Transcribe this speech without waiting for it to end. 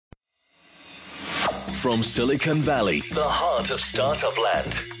From Silicon Valley, the heart of startup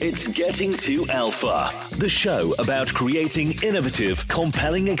land, it's Getting to Alpha, the show about creating innovative,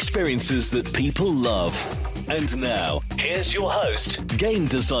 compelling experiences that people love. And now, here's your host, game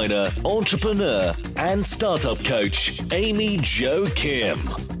designer, entrepreneur, and startup coach, Amy Jo Kim.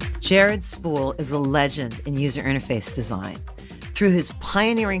 Jared Spool is a legend in user interface design. Through his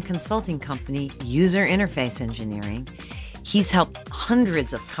pioneering consulting company, User Interface Engineering, he's helped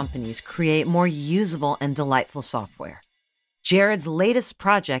hundreds of companies create more usable and delightful software. Jared's latest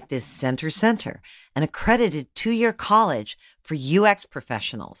project is Center, an accredited 2-year college for UX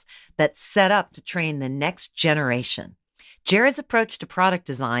professionals that's set up to train the next generation. Jared's approach to product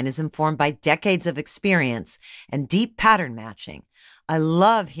design is informed by decades of experience and deep pattern matching. I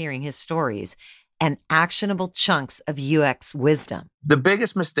love hearing his stories and actionable chunks of UX wisdom. The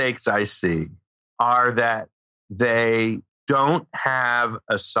biggest mistakes I see are that they don't have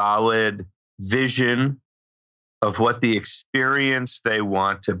a solid vision of what the experience they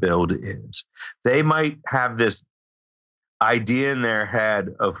want to build is. They might have this idea in their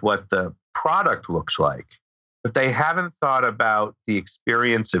head of what the product looks like, but they haven't thought about the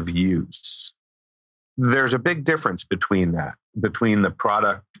experience of use. There's a big difference between the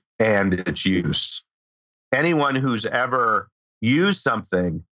product and its use. Anyone who's ever used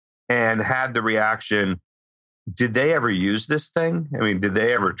something and had the reaction, did they ever use this thing? I mean, did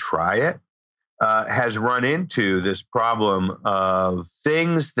they ever try it? Has run into this problem of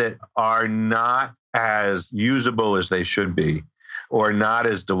things that are not as usable as they should be or not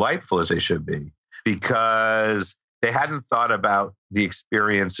as delightful as they should be because they hadn't thought about the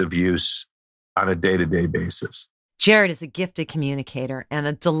experience of use on a day-to-day basis. Jared is a gifted communicator and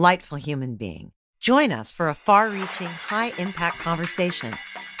a delightful human being. Join us for a far-reaching, high-impact conversation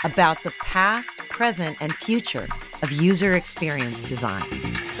about the past, present, and future of user experience design.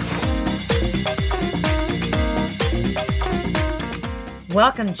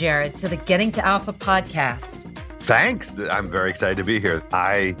 Welcome, Jared, to the Getting to Alpha podcast. Thanks. I'm very excited to be here.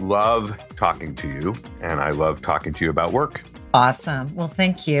 I love talking to you, and I love talking to you about work. Awesome. Well,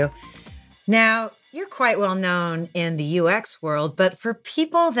 thank you. Now, you're quite well known in the UX world, but for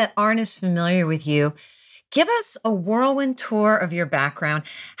people that aren't as familiar with you, give us a whirlwind tour of your background.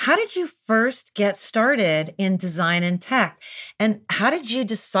 How did you first get started in design and tech? And how did you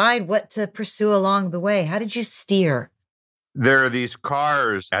decide what to pursue along the way? How did you steer? There are these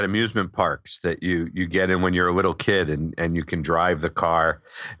cars at amusement parks that you get in when you're a little kid and you can drive the car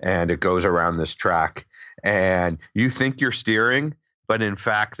and it goes around this track and you think you're steering, but in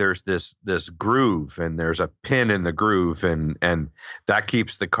fact there's this groove and there's a pin in the groove and that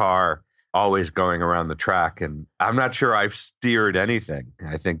keeps the car always going around the track. And I'm not sure I've steered anything.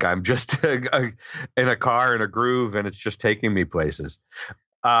 I think I'm just in a car in a groove and it's just taking me places.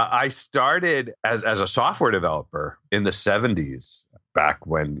 I started as a software developer in the 70s, back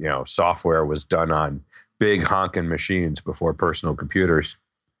when software was done on big honking machines before personal computers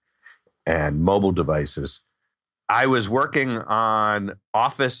and mobile devices. I was working on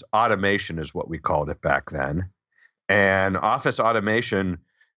office automation, is what we called it back then. And office automation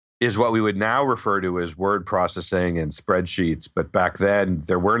is what we would now refer to as word processing and spreadsheets. But back then,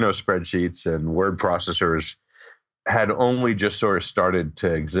 there were no spreadsheets and word processors had only just sort of started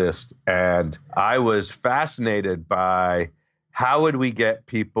to exist. And I was fascinated by how would we get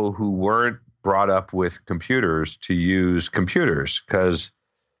people who weren't brought up with computers to use computers? Because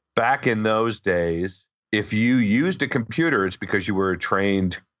back in those days, if you used a computer, it's because you were a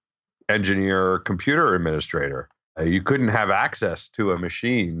trained engineer or computer administrator. You couldn't have access to a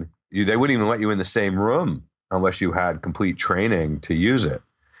machine. They wouldn't even let you in the same room unless you had complete training to use it.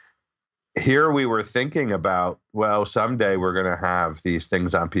 Here we were thinking about, well, someday we're going to have these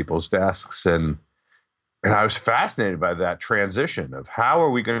things on people's desks. And I was fascinated by that transition of how are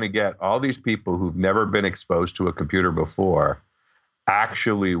we going to get all these people who've never been exposed to a computer before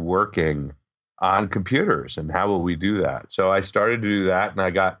actually working on computers, and how will we do that? So I started to do that, and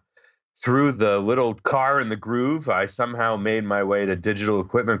I got through the little car in the groove. I somehow made my way to Digital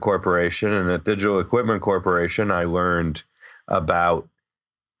Equipment Corporation, and at Digital Equipment Corporation, I learned about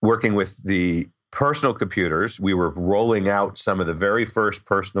working with the personal computers. We were rolling out some of the very first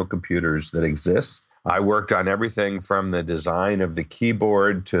personal computers that exist. I worked on everything from the design of the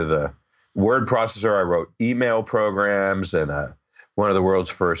keyboard to the word processor. I wrote email programs and one of the world's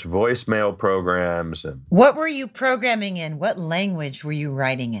first voicemail programs. And what were you programming in? What language were you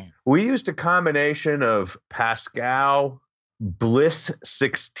writing in? We used a combination of Pascal, Bliss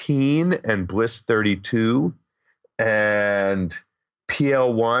 16 and Bliss 32, and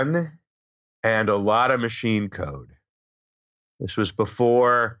PL1, and a lot of machine code. This was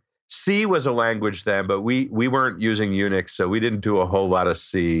before C was a language then, but we weren't using Unix, so we didn't do a whole lot of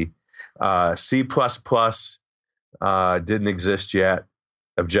C. C++ didn't exist yet.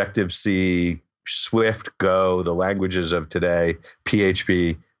 Objective-C, Swift, Go, the languages of today,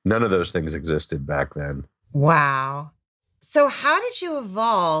 PHP, none of those things existed back then. Wow. So how did you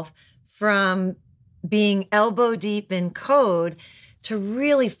evolve from being elbow deep in code to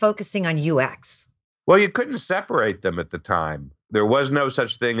really focusing on UX? Well, you couldn't separate them at the time. There was no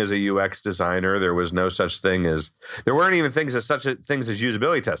such thing as a UX designer. There was no such thing as, there weren't even things as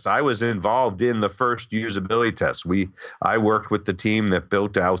usability tests. I was involved in the first usability test. I worked with the team that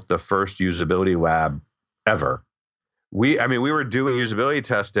built out the first usability lab ever. We were doing usability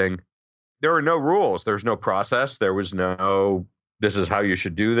testing. There were no rules. There's no process. There was no, this is how you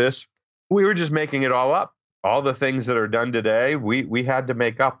should do this. We were just making it all up. All the things that are done today, we had to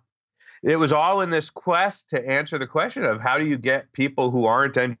make up. It was all in this quest to answer the question of how do you get people who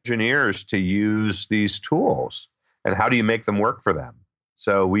aren't engineers to use these tools, and how do you make them work for them?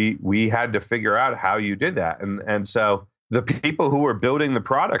 So we had to figure out how you did that. And so the people who were building the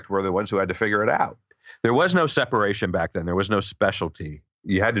product were the ones who had to figure it out. There was no separation back then. There was no specialty.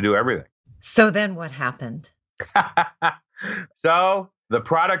 You had to do everything. So then what happened? So the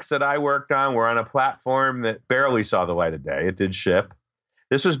products that I worked on were on a platform that barely saw the light of day. It did ship.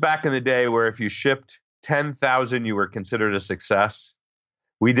 This was back in the day where if you shipped 10,000, you were considered a success.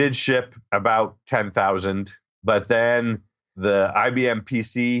 We did ship about 10,000, but then the IBM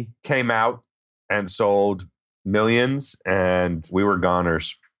PC came out and sold millions, and we were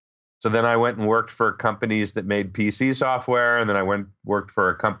goners. So then I went and worked for companies that made PC software, and then I worked for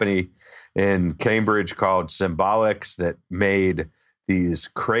a company in Cambridge called Symbolics that made these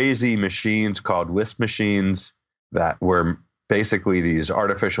crazy machines called Wisp machines that were basically these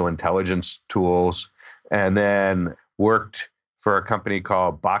artificial intelligence tools, and then worked for a company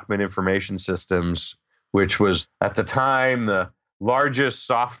called Bachman Information Systems, which was at the time the largest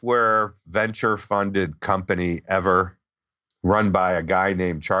software venture-funded company ever, run by a guy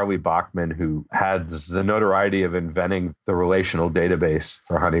named Charlie Bachman, who had the notoriety of inventing the relational database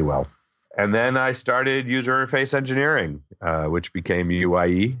for Honeywell. And then I started user interface engineering, which became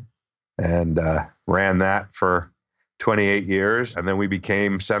UIE, and ran that for 28 years, and then we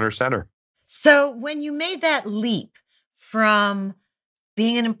became center. So when you made that leap from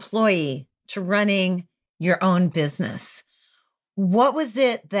being an employee to running your own business, what was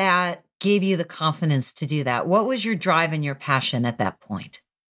it that gave you the confidence to do that? What was your drive and your passion at that point?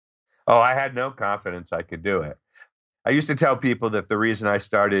 Oh, I had no confidence I could do it. I used to tell people that the reason I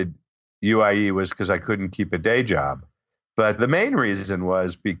started UIE was because I couldn't keep a day job. But the main reason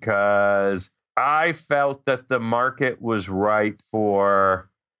was because I felt that the market was right for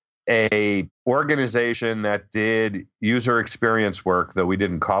a organization that did user experience work, though we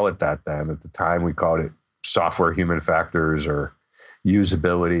didn't call it that then. At the time, we called it software human factors or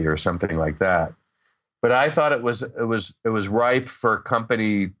usability or something like that. But I thought it was ripe for a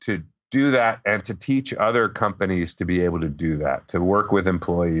company to do that and to teach other companies to be able to do that, to work with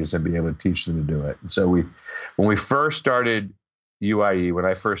employees and be able to teach them to do it. And so when we first started UIE, when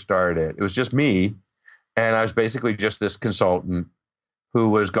I first started it was just me, and I was basically just this consultant who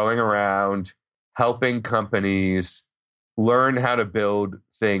was going around helping companies learn how to build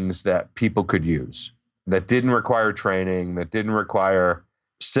things that people could use, that didn't require training, that didn't require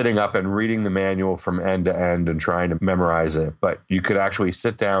sitting up and reading the manual from end to end and trying to memorize it, but you could actually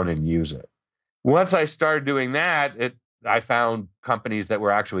sit down and use it. Once I started doing that, I found companies that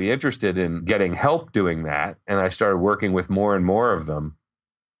were actually interested in getting help doing that, and I started working with more and more of them.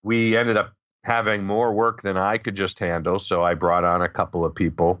 We ended up having more work than I could just handle, so I brought on a couple of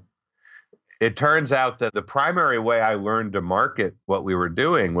people. It turns out that the primary way I learned to market what we were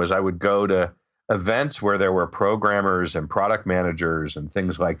doing was I would go to events where there were programmers and product managers and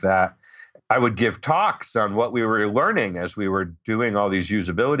things like that. I would give talks on what we were learning as we were doing all these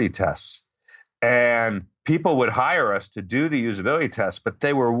usability tests. And people would hire us to do the usability tests, but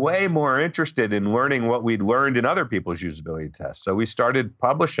they were way more interested in learning what we'd learned in other people's usability tests. So we started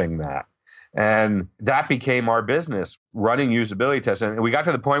publishing that. And that became our business, running usability tests. And we got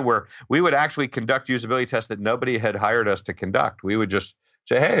to the point where we would actually conduct usability tests that nobody had hired us to conduct. We would just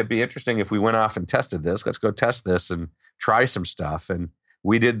say, hey, it'd be interesting if we went off and tested this. Let's go test this and try some stuff. And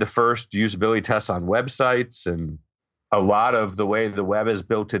we did the first usability tests on websites, and a lot of the way the web is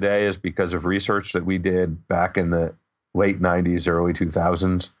built today is because of research that we did back in the late 90s, early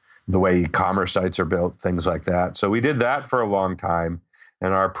 2000s, the way e-commerce sites are built, things like that. So we did that for a long time.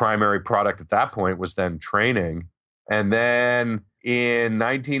 And our primary product at that point was then training. And then in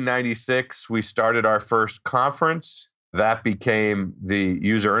 1996, we started our first conference. That became the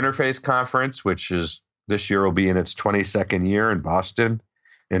User Interface Conference, which is this year will be in its 22nd year in Boston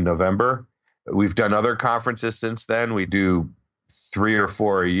in November. We've done other conferences since then. We do 3 or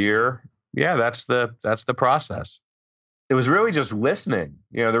 4 a year. Yeah, that's the process. It was really just listening.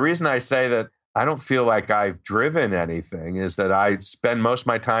 The reason I say that I don't feel like I've driven anything is that I spend most of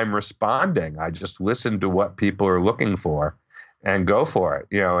my time responding. I just listen to what people are looking for and go for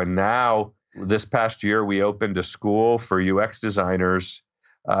it. And now this past year we opened a school for UX designers.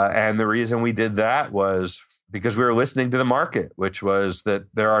 And the reason we did that was because we were listening to the market, which was that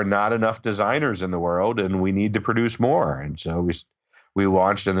there are not enough designers in the world and we need to produce more. And so we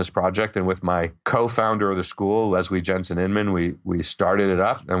launched in this project, and with my co-founder of the school, Leslie Jensen Inman, we started it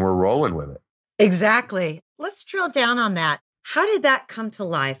up and we're rolling with it. Exactly. Let's drill down on that. How did that come to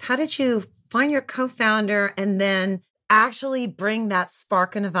life? How did you find your co-founder and then actually bring that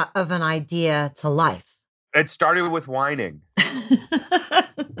spark of an idea to life? It started with whining.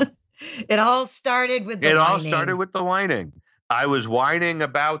 It all started with the whining. I was whining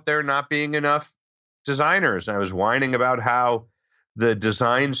about there not being enough designers. I was whining about how the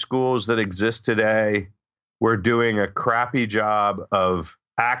design schools that exist today were doing a crappy job of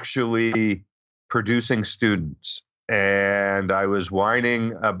actually producing students. And I was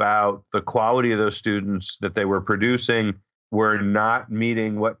whining about the quality of those students that they were producing were not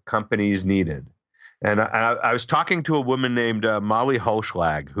meeting what companies needed. And I was talking to a woman named Molly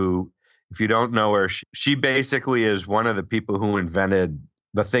Holschlag, who, if you don't know her, she basically is one of the people who invented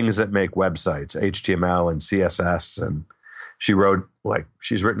the things that make websites, HTML and CSS. And she's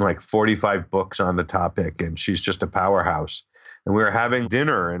written like 45 books on the topic, and she's just a powerhouse. And we were having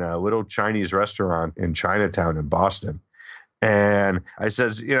dinner in a little Chinese restaurant in Chinatown in Boston. And I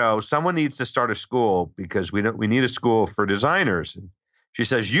says, someone needs to start a school because we need a school for designers. And she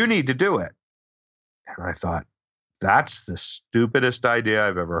says, you need to do it. And I thought, that's the stupidest idea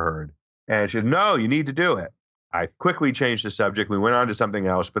I've ever heard. And she said, no, you need to do it. I quickly changed the subject. We went on to something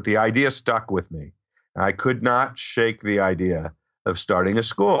else, but the idea stuck with me. I could not shake the idea of starting a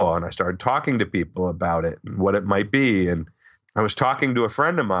school. And I started talking to people about it and what it might be. And I was talking to a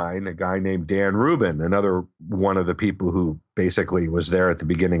friend of mine, a guy named Dan Rubin, another one of the people who basically was there at the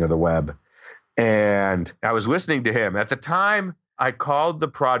beginning of the web. And I was listening to him. At the time, I called the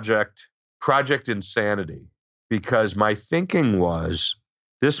project Project Insanity because my thinking was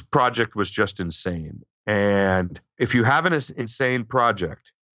this project was just insane. And if you have an insane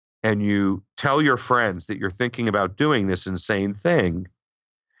project and you tell your friends that you're thinking about doing this insane thing,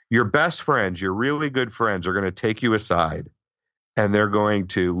 your best friends, your really good friends, are going to take you aside and they're going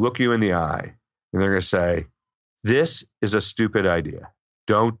to look you in the eye and they're going to say, this is a stupid idea.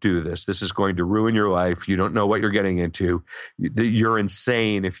 Don't do this. This is going to ruin your life. You don't know what you're getting into. You're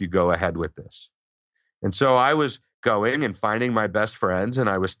insane if you go ahead with this. And so I was going and finding my best friends and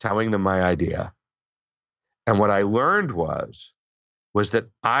I was telling them my idea. And what I learned was that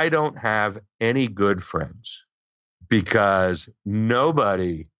I don't have any good friends because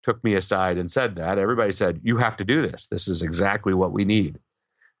nobody took me aside and said that. Everybody said, you have to do this. This is exactly what we need.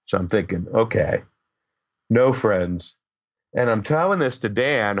 So I'm thinking, okay, no friends. And I'm telling this to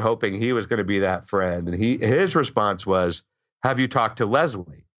Dan, hoping he was going to be that friend. And his response was, have you talked to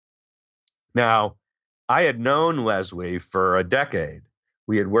Leslie? Now, I had known Leslie for a decade.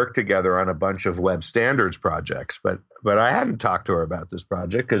 We had worked together on a bunch of web standards projects, but I hadn't talked to her about this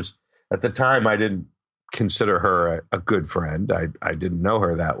project because at the time I didn't consider her a good friend. I didn't know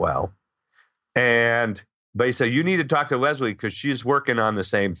her that well. But he said, you need to talk to Leslie because she's working on the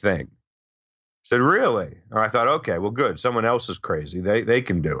same thing. I said, really? And I thought, okay, well, good. Someone else is crazy. They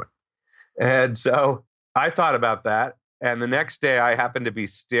can do it. And so I thought about that. And the next day I happened to be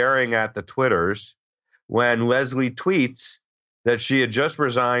staring at the Twitters when Leslie tweets that she had just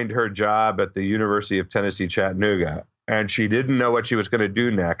resigned her job at the University of Tennessee, Chattanooga. And she didn't know what she was going to do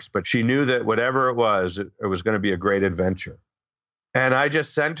next, but she knew that whatever it was going to be a great adventure. And I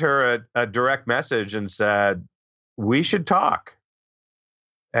just sent her a direct message and said, we should talk.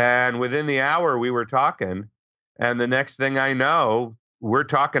 And within the hour we were talking. And the next thing I know, we're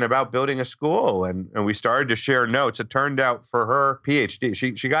talking about building a school. And we started to share notes. It turned out for her PhD,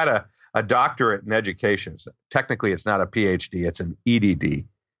 she got a doctorate in education. So technically, it's not a PhD, it's an EDD.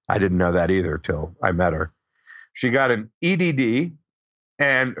 I didn't know that either till I met her. She got an EDD,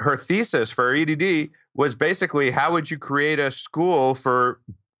 and her thesis for her EDD was basically how would you create a school for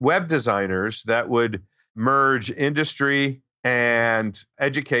web designers that would merge industry and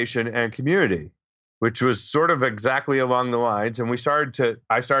education and community. which was sort of exactly along the lines. And I started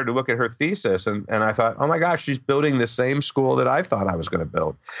to look at her thesis and I thought, oh my gosh, she's building the same school that I thought I was going to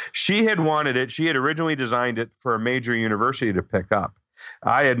build. She had wanted it. She had originally designed it for a major university to pick up.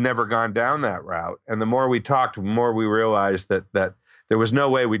 I had never gone down that route. And the more we talked, the more we realized that there was no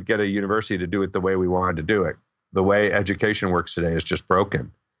way we'd get a university to do it the way we wanted to do it. The way education works today is just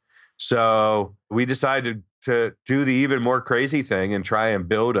broken. So we decided to do the even more crazy thing and try and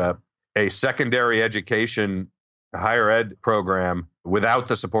build a secondary education, higher ed program without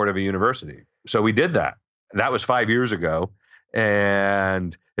the support of a university. So we did that. That was 5 years ago.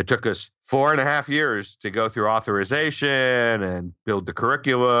 And it took us 4.5 years to go through authorization and build the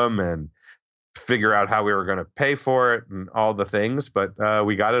curriculum and figure out how we were going to pay for it and all the things. But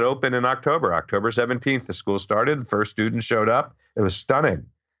we got it open in October 17th. The school started. The first students showed up. It was stunning.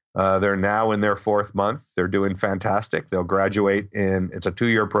 They're now in their 4th month. They're doing fantastic. They'll graduate it's a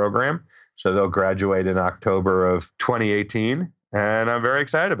 2-year program. So they'll graduate in October of 2018. And I'm very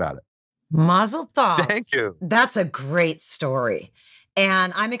excited about it. Mazel tov. Thank you. That's a great story.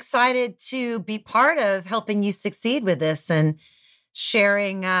 And I'm excited to be part of helping you succeed with this and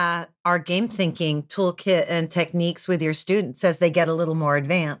sharing our game thinking toolkit and techniques with your students as they get a little more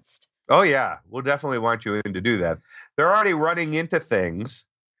advanced. Oh, yeah. We'll definitely want you in to do that. They're already running into things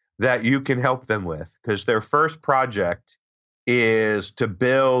that you can help them with because their first project is to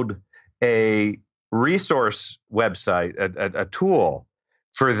build a resource website, a tool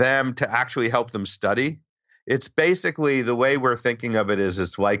for them to actually help them study. It's basically the way we're thinking of it is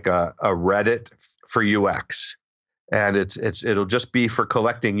it's like a Reddit for UX. And it'll just be for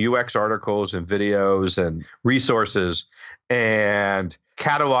collecting UX articles and videos and resources and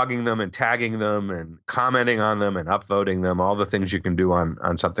cataloging them and tagging them and commenting on them and upvoting them, all the things you can do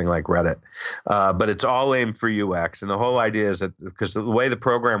on something like Reddit. But it's all aimed for UX. And the whole idea is that because the way the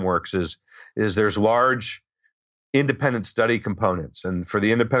program works is there's large independent study components. And for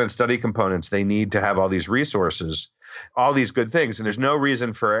the independent study components, they need to have all these resources, all these good things. And there's no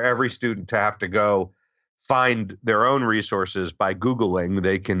reason for every student to have to go find their own resources by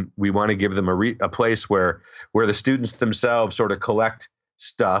Googling. We want to give them a place where the students themselves sort of collect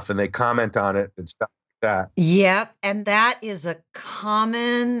stuff and they comment on it and stuff like that. Yep. And that is a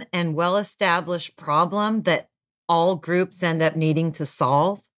common and well-established problem that all groups end up needing to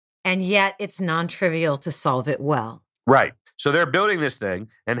solve. And yet it's non-trivial to solve it well. Right. So they're building this thing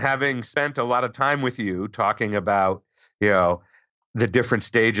and having spent a lot of time with you talking about, the different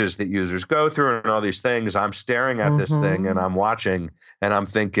stages that users go through and all these things. I'm staring at this thing and I'm watching and I'm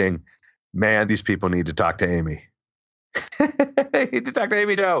thinking, man, these people need to talk to Amy. Need to talk to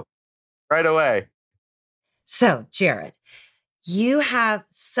Amy Doe right away. So, Jared, you have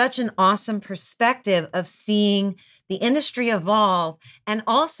such an awesome perspective of seeing the industry evolve and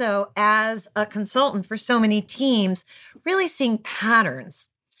also as a consultant for so many teams, really seeing patterns.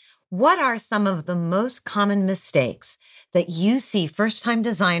 What are some of the most common mistakes that you see first-time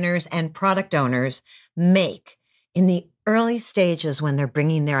designers and product owners make in the early stages when they're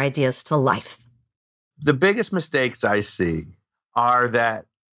bringing their ideas to life? The biggest mistakes I see are that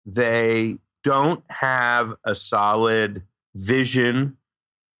they don't have a solid vision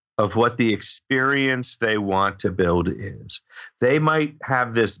of what the experience they want to build is. They might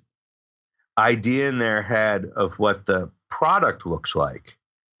have this idea in their head of what the product looks like,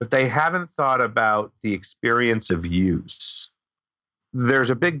 but they haven't thought about the experience of use.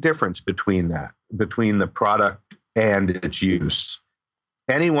 There's a big difference between the product and its use.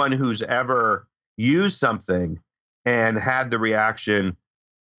 Anyone who's ever used something and had the reaction,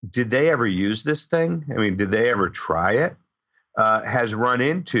 did they ever use this thing? I mean, did they ever try it? Has run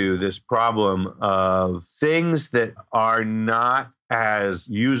into this problem of things that are not as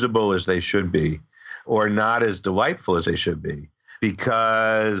usable as they should be or not as delightful as they should be,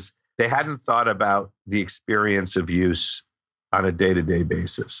 because they hadn't thought about the experience of use on a day-to-day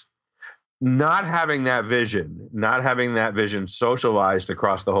basis. Not having that vision socialized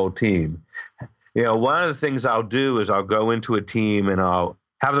across the whole team. One of the things I'll do is I'll go into a team and I'll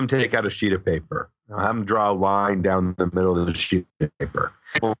have them take out a sheet of paper. I'll have them draw a line down the middle of the sheet of paper.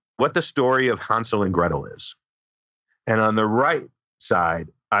 What the story of Hansel and Gretel is. And on the right side,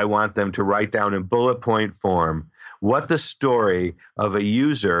 I want them to write down in bullet point form what the story of a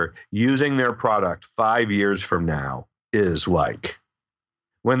user using their product 5 years from now is like.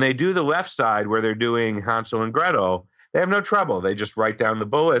 When they do the left side where they're doing Hansel and Gretel, they have no trouble. They just write down the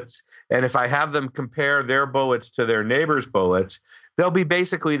bullets. And if I have them compare their bullets to their neighbor's bullets, they'll be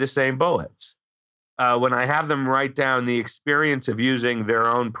basically the same bullets. When I have them write down the experience of using their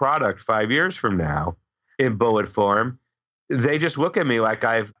own product 5 years from now in bullet form, they just look at me like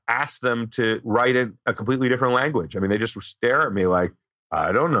I've asked them to write in a completely different language. I mean, they just stare at me like,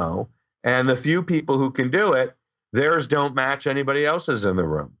 I don't know. And the few people who can do it, theirs don't match anybody else's in the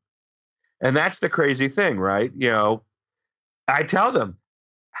room. And that's the crazy thing, right? I tell them,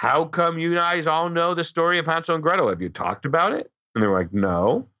 how come you guys all know the story of Hansel and Gretel? Have you talked about it? And they're like,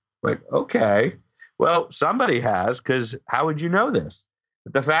 no. I'm like, okay. Well, somebody has, because how would you know this?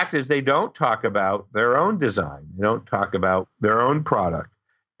 But the fact is they don't talk about their own design. They don't talk about their own product.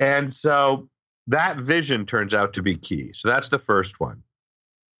 And so that vision turns out to be key. So that's the first one.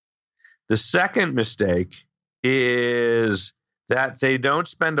 The second mistake is that they don't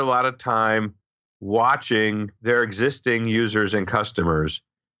spend a lot of time watching their existing users and customers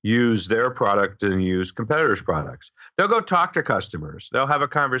use their product and use competitors' products. They'll go talk to customers. They'll have a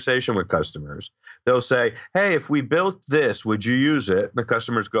conversation with customers. They'll say, hey, if we built this, would you use it? And the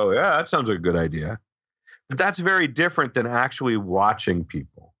customers go, yeah, that sounds like a good idea. But that's very different than actually watching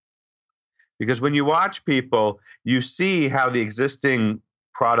people. Because when you watch people, you see how the existing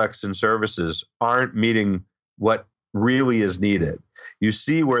products and services aren't meeting what really is needed. You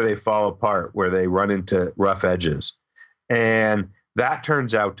see where they fall apart, where they run into rough edges. And that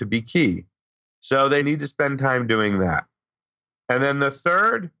turns out to be key. So they need to spend time doing that. And then the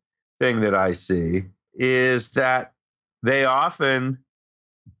third thing that I see is that they often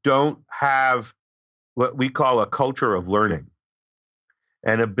don't have what we call a culture of learning,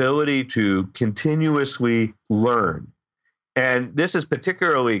 an ability to continuously learn. And this is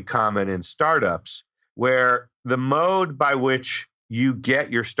particularly common in startups, where the mode by which you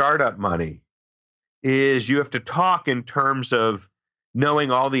get your startup money is you have to talk in terms of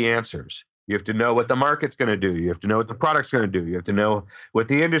knowing all the answers. You have to know what the market's going to do. You have to know what the product's going to do. You have to know what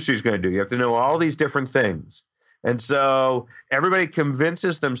the industry's going to do. You have to know all these different things. And so everybody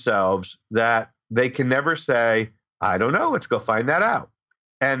convinces themselves that they can never say, I don't know, let's go find that out.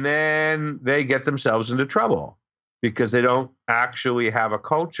 And then they get themselves into trouble because they don't actually have a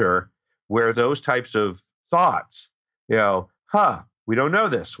culture where those types of thoughts, we don't know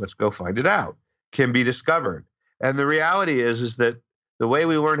this, let's go find it out, can be discovered. And the reality is that the way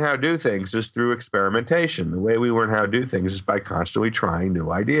we learn how to do things is through experimentation. The way we learn how to do things is by constantly trying new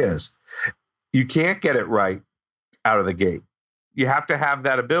ideas. You can't get it right out of the gate. You have to have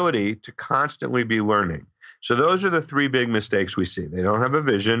that ability to constantly be learning. So those are the three big mistakes we see. They don't have a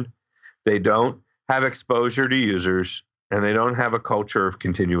vision, they don't have exposure to users, and they don't have a culture of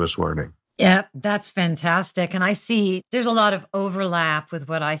continuous learning. Yep, that's fantastic. And I see there's a lot of overlap with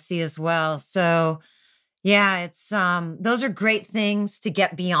what I see as well. So yeah, it's those are great things to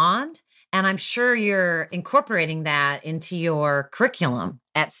get beyond. And I'm sure you're incorporating that into your curriculum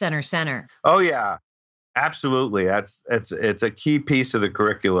at Center. Oh, yeah, absolutely. It's a key piece of the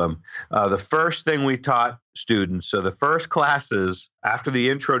curriculum. The first thing we taught students, so the first classes after the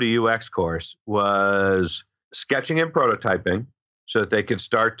Intro to UX course, was sketching and prototyping so that they could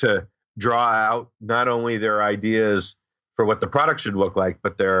start to draw out not only their ideas for what the product should look like,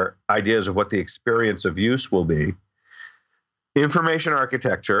 but their ideas of what the experience of use will be. Information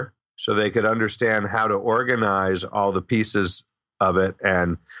architecture, so they could understand how to organize all the pieces of it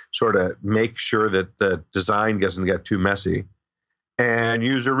and sort of make sure that the design doesn't get too messy. And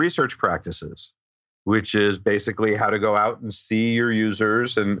user research practices, which is basically how to go out and see your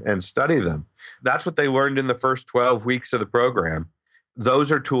users and study them. That's what they learned in the first 12 weeks of the program.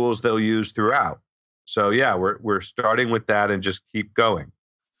 Those are tools they'll use throughout. So yeah, we're starting with that and just keep going.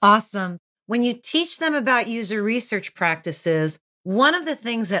 Awesome. When you teach them about user research practices, one of the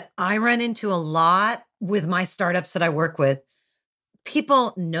things that I run into a lot with my startups that I work with,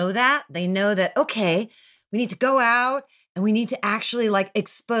 people know that. They know that, okay, we need to go out and we need to actually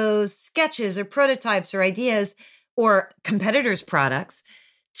expose sketches or prototypes or ideas or competitors' products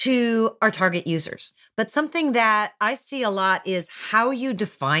to our target users. But something that I see a lot is how you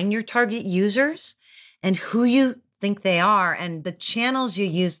define your target users and who you think they are, and the channels you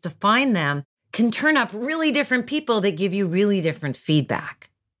use to find them can turn up really different people that give you really different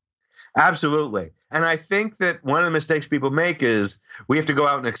feedback. Absolutely. And I think that one of the mistakes people make is we have to go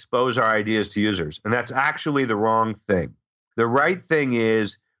out and expose our ideas to users. And that's actually the wrong thing. The right thing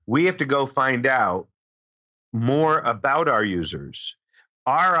is we have to go find out more about our users.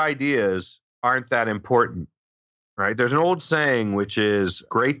 Our ideas aren't that important, right? There's an old saying, which is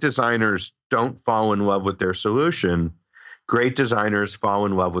great designers don't fall in love with their solution. Great designers fall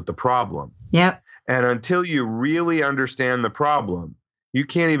in love with the problem. Yep. And until you really understand the problem, you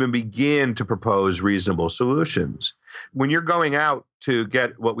can't even begin to propose reasonable solutions. When you're going out to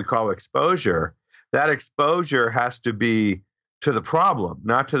get what we call exposure, that exposure has to be to the problem,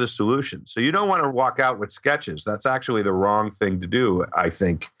 not to the solution. So you don't want to walk out with sketches. That's actually the wrong thing to do, I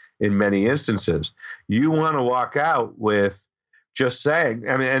think, in many instances. You want to walk out with just saying,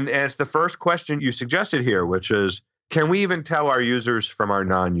 I mean, and it's the first question you suggested here, which is, can we even tell our users from our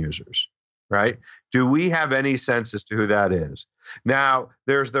non-users, right? Do we have any sense as to who that is? Now,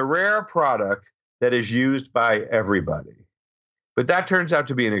 there's the rare product that is used by everybody. But that turns out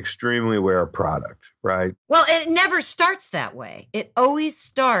to be an extremely rare product, right? Well, it never starts that way. It always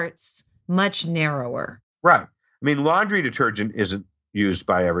starts much narrower. Right. I mean, laundry detergent isn't used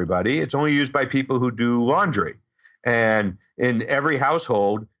by everybody. It's only used by people who do laundry. And in every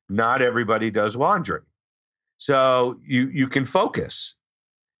household, not everybody does laundry. So you can focus.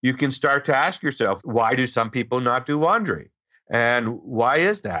 You can start to ask yourself, why do some people not do laundry? And why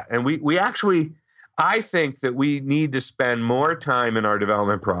is that? And we actually, I think that we need to spend more time in our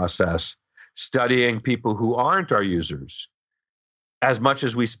development process studying people who aren't our users as much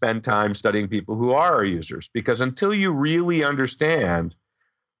as we spend time studying people who are our users. Because until you really understand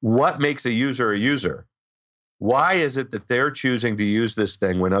what makes a user, why is it that they're choosing to use this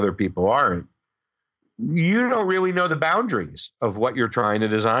thing when other people aren't, you don't really know the boundaries of what you're trying to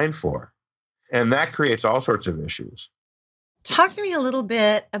design for. And that creates all sorts of issues. Talk to me a little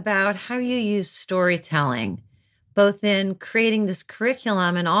bit about how you use storytelling, both in creating this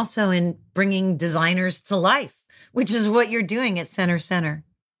curriculum and also in bringing designers to life, which is what you're doing at Center.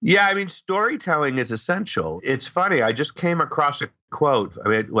 Yeah, I mean, storytelling is essential. It's funny. I just came across a quote. I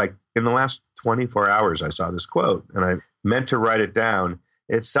mean, like in the last 24 hours, I saw this quote and I meant to write it down.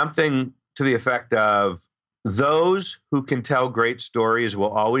 It's something to the effect of, those who can tell great stories will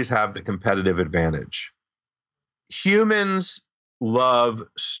always have the competitive advantage. Humans love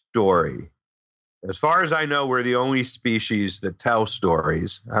story. As far as I know, we're the only species that tell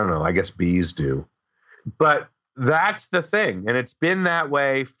stories. I don't know, I guess bees do. But that's the thing. And it's been that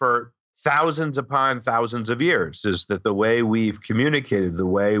way for thousands upon thousands of years, is that the way we've communicated, the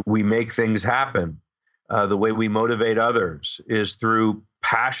way we make things happen, the way we motivate others is through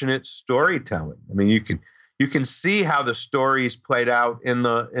passionate storytelling. I mean, you can see how the stories played out in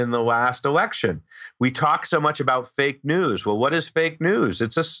the last election. We talk so much about fake news. Well, what is fake news?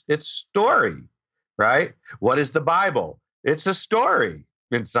 It's story, right? What is the Bible? It's a story.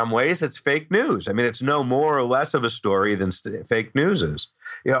 In some ways, it's fake news. I mean, it's no more or less of a story than fake news is.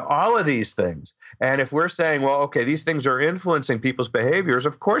 You know, all of these things. And if we're saying, well, okay, these things are influencing people's behaviors,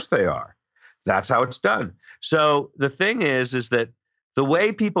 of course they are. That's how it's done. So the thing is that the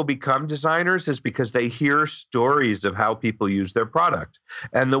way people become designers is because they hear stories of how people use their product.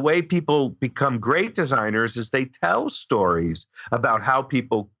 And the way people become great designers is they tell stories about how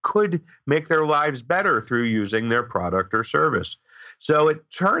people could make their lives better through using their product or service. So it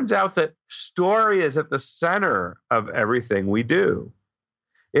turns out that story is at the center of everything we do.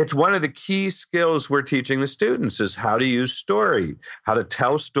 It's one of the key skills we're teaching the students is how to use story, how to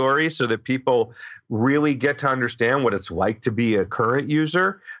tell stories so that people really get to understand what it's like to be a current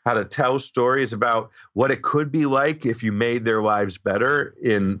user, how to tell stories about what it could be like if you made their lives better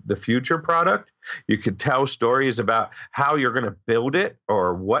in the future product. You could tell stories about how you're going to build it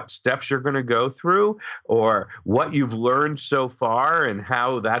or what steps you're going to go through or what you've learned so far and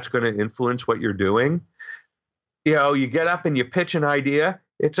how that's going to influence what you're doing. You know, you get up and you pitch an idea.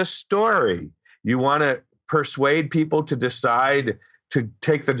 It's a story. You want to persuade people to decide to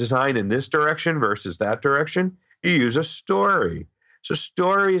take the design in this direction versus that direction. You use a story. So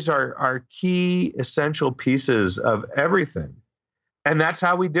stories are key, essential pieces of everything. And that's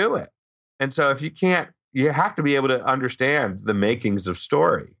how we do it. And so if you can't, you have to be able to understand the makings of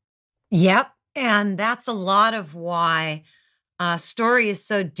story. Yep. And that's a lot of why story is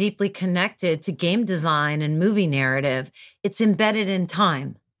so deeply connected to game design and movie narrative. It's embedded in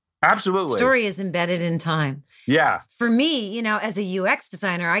time. Absolutely. Story is embedded in time. Yeah. For me, you know, as a UX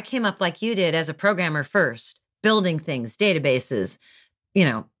designer, I came up like you did as a programmer first, building things, databases, you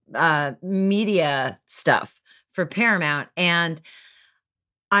know, media stuff for Paramount. And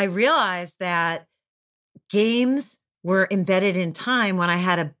I realized that games were embedded in time when I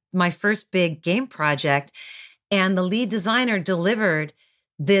had my first big game project. And the lead designer delivered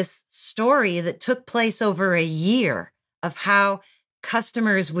this story that took place over a year of how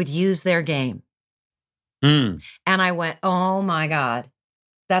customers would use their game. And I went, oh my God,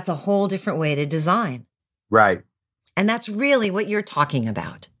 that's a whole different way to design. Right. And that's really what you're talking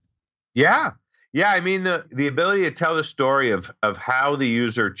about. Yeah. Yeah. I mean, the ability to tell the story of how the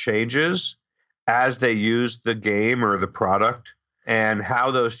user changes as they use the game or the product and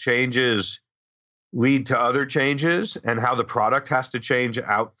how those changes lead to other changes and how the product has to change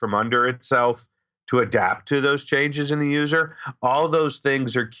out from under itself to adapt to those changes in the user. All those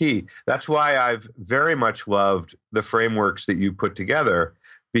things are key. That's why I've very much loved the frameworks that you put together,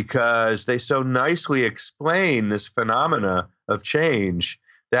 because they so nicely explain this phenomena of change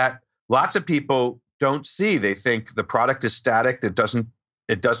that lots of people don't see. They think the product is static, it doesn't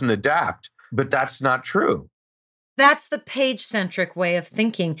adapt, but that's not true. That's the page-centric way of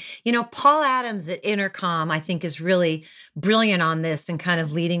thinking. Paul Adams at Intercom, I think, is really brilliant on this and kind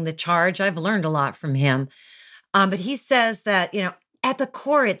of leading the charge. I've learned a lot from him. But he says that, at the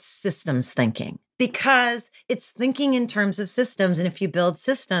core, it's systems thinking, because it's thinking in terms of systems. And if you build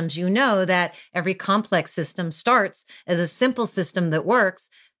systems, you know that every complex system starts as a simple system that works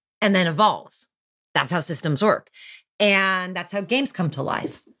and then evolves. That's how systems work. And that's how games come to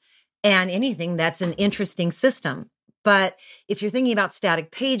life. And anything that's an interesting system. But if you're thinking about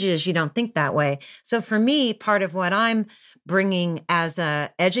static pages, you don't think that way. So for me, part of what I'm bringing as an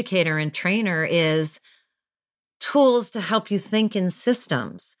educator and trainer is tools to help you think in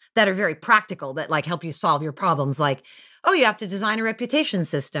systems that are very practical, that like help you solve your problems. Like, oh, you have to design a reputation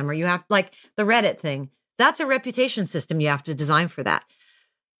system, or you have like the Reddit thing. That's a reputation system. You have to design for that.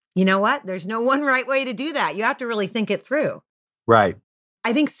 You know what? There's no one right way to do that. You have to really think it through. Right.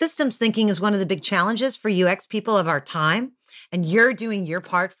 I think systems thinking is one of the big challenges for UX people of our time. And you're doing your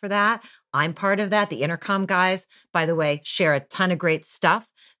part for that. I'm part of that. The Intercom guys, by the way, share a ton of great stuff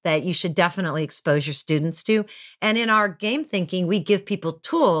that you should definitely expose your students to. And in our game thinking, we give people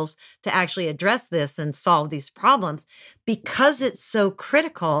tools to actually address this and solve these problems because it's so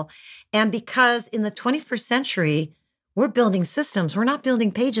critical. And because in the 21st century, we're building systems. We're not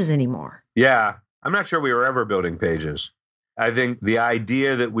building pages anymore. Yeah. I'm not sure we were ever building pages. I think the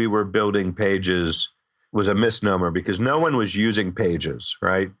idea that we were building pages was a misnomer because no one was using pages,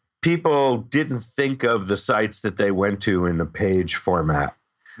 right? People didn't think of the sites that they went to in a page format.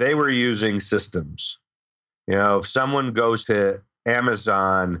 They were using systems. If someone goes to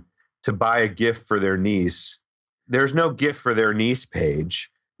Amazon to buy a gift for their niece, there's no gift for their niece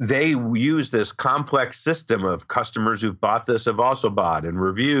page. They use this complex system of customers who've bought this have also bought, and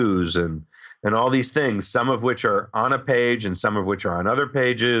reviews and all these things, some of which are on a page and some of which are on other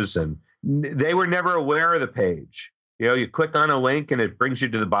pages. And they were never aware of the page. You click on a link and it brings you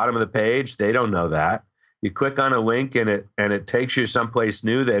to the bottom of the page. They don't know that. You click on a link and it takes you someplace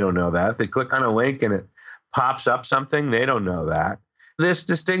new. They don't know that. They click on a link and it pops up something. They don't know that. This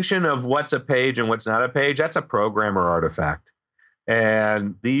distinction of what's a page and what's not a page, that's a programmer artifact.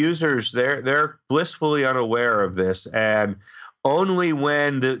 And the users, they're blissfully unaware of this. And only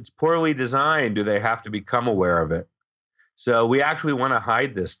when it's poorly designed do they have to become aware of it. So we actually want to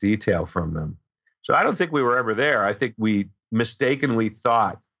hide this detail from them. So I don't think we were ever there. I think we mistakenly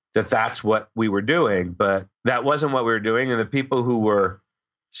thought that that's what we were doing, but that wasn't what we were doing. And the people who were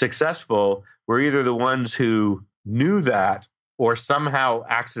successful were either the ones who knew that or somehow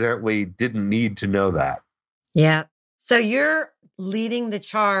accidentally didn't need to know that. Yeah. So you're leading the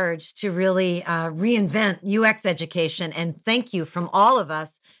charge to really reinvent UX education. And thank you from all of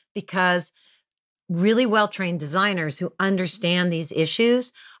us, because really well-trained designers who understand these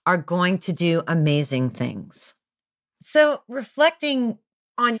issues are going to do amazing things. So reflecting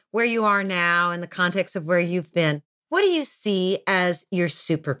on where you are now in the context of where you've been, what do you see as your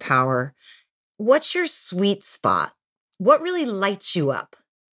superpower? What's your sweet spot? What really lights you up?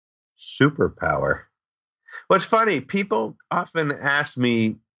 Superpower. Well, it's funny. People often ask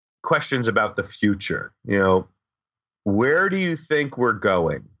me questions about the future. Where do you think we're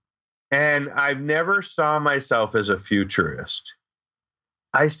going? And I've never saw myself as a futurist.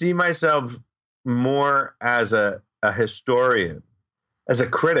 I see myself more as a historian, as a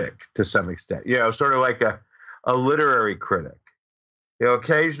critic to some extent, sort of like a literary critic.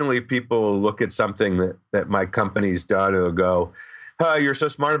 Occasionally people will look at something that my company's done and they'll go, oh, you're so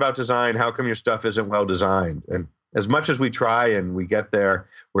smart about design. How come your stuff isn't well designed? And as much as we try and we get there,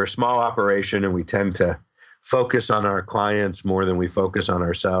 we're a small operation and we tend to focus on our clients more than we focus on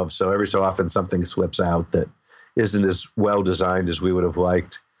ourselves. So every so often something slips out that isn't as well designed as we would have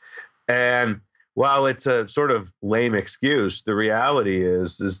liked. And while it's a sort of lame excuse, the reality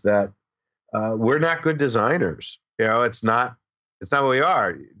is that we're not good designers. It's not what we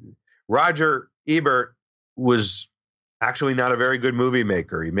are. Roger Ebert was actually not a very good movie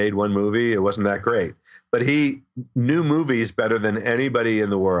maker. He made one movie. It wasn't that great, but he knew movies better than anybody in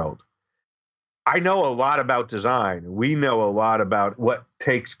the world. I know a lot about design. We know a lot about what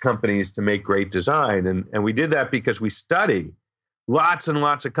takes companies to make great design. And we did that because we study lots and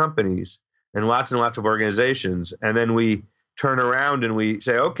lots of companies and lots of organizations. And then we turn around and we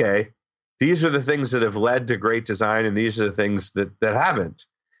say, okay, these are the things that have led to great design and these are the things that haven't.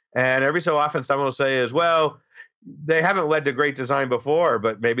 And every so often someone will say as well, they haven't led to great design before,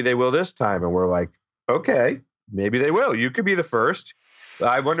 but maybe they will this time. And we're like, okay, maybe they will. You could be the first.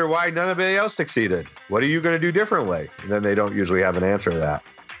 I wonder why none of anybody else succeeded. What are you going to do differently? And then they don't usually have an answer to that.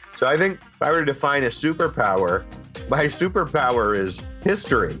 So I think if I were to define a superpower, my superpower is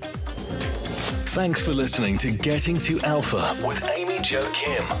history. Thanks for listening to Getting to Alpha with Amy Jo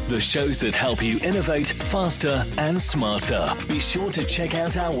Kim, the shows that help you innovate faster and smarter. Be sure to check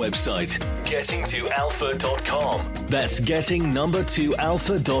out our website, gettingtoalpha.com. That's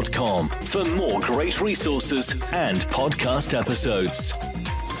getting2alpha.com for more great resources and podcast episodes.